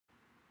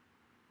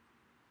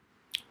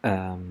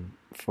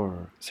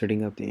For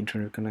setting up the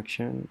internet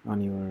connection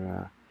on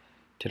your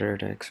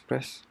Teradata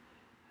Express,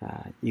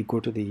 you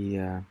go to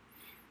the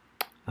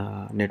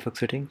network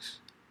settings.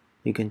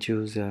 You can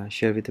choose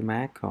share with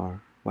Mac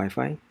or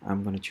Wi-Fi.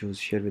 I'm going to choose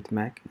share with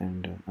Mac,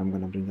 and I'm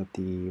going to bring up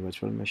the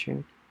virtual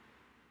machine.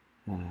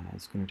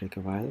 It's going to take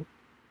a while.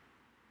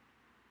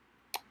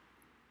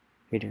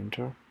 Hit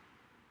enter.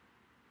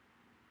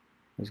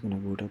 It's going to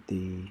boot up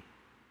the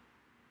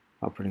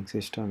operating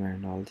system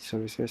and all the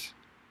services.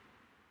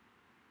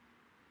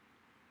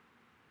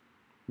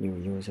 Your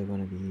user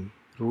going to be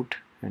root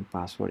and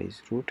password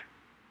is root.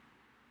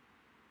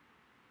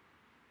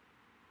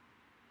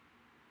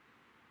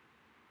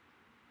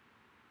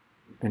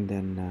 And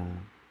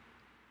then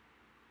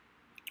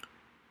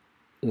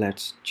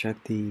let's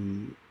check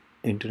the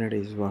internet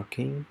is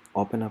working.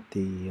 Open up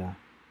the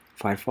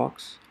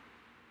Firefox,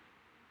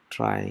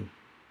 try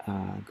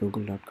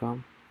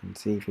google.com and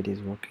see if it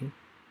is working.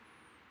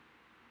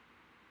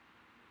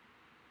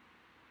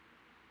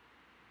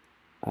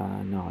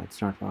 No,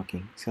 it's not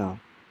working. So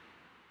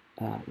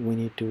we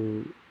need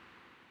to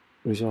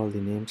resolve the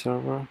name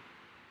server.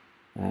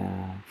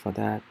 For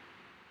that,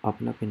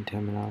 open up in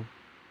terminal,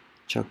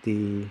 check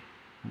the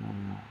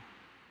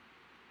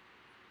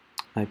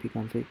IP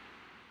config,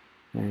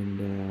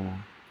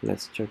 and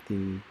let's check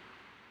the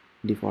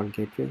default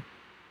gateway.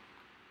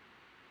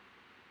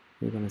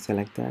 You're going to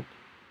select that,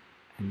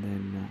 and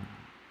then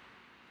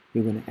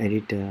you're going to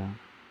edit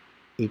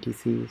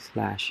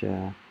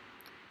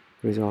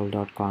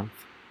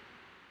etc/resolve.conf.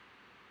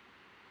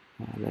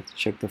 Let's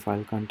check the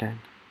file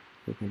content.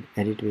 You can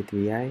edit with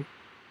vi,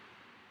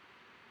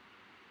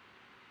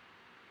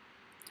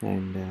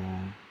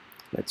 and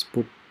let's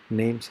put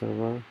name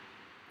server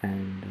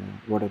and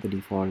what are the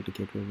default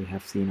gateway we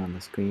have seen on the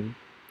screen.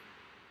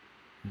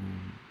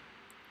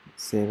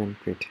 Save and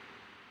quit,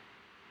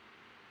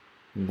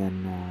 and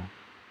then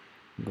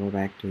go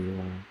back to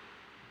your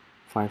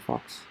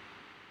Firefox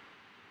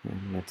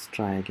and let's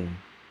try again.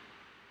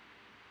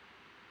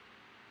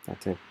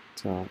 That's it.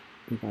 So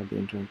we got the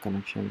internet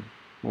connection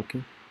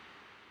working.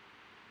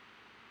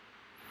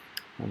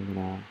 I'm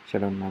gonna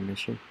shut down my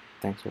machine.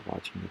 Thanks for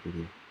watching the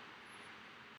video.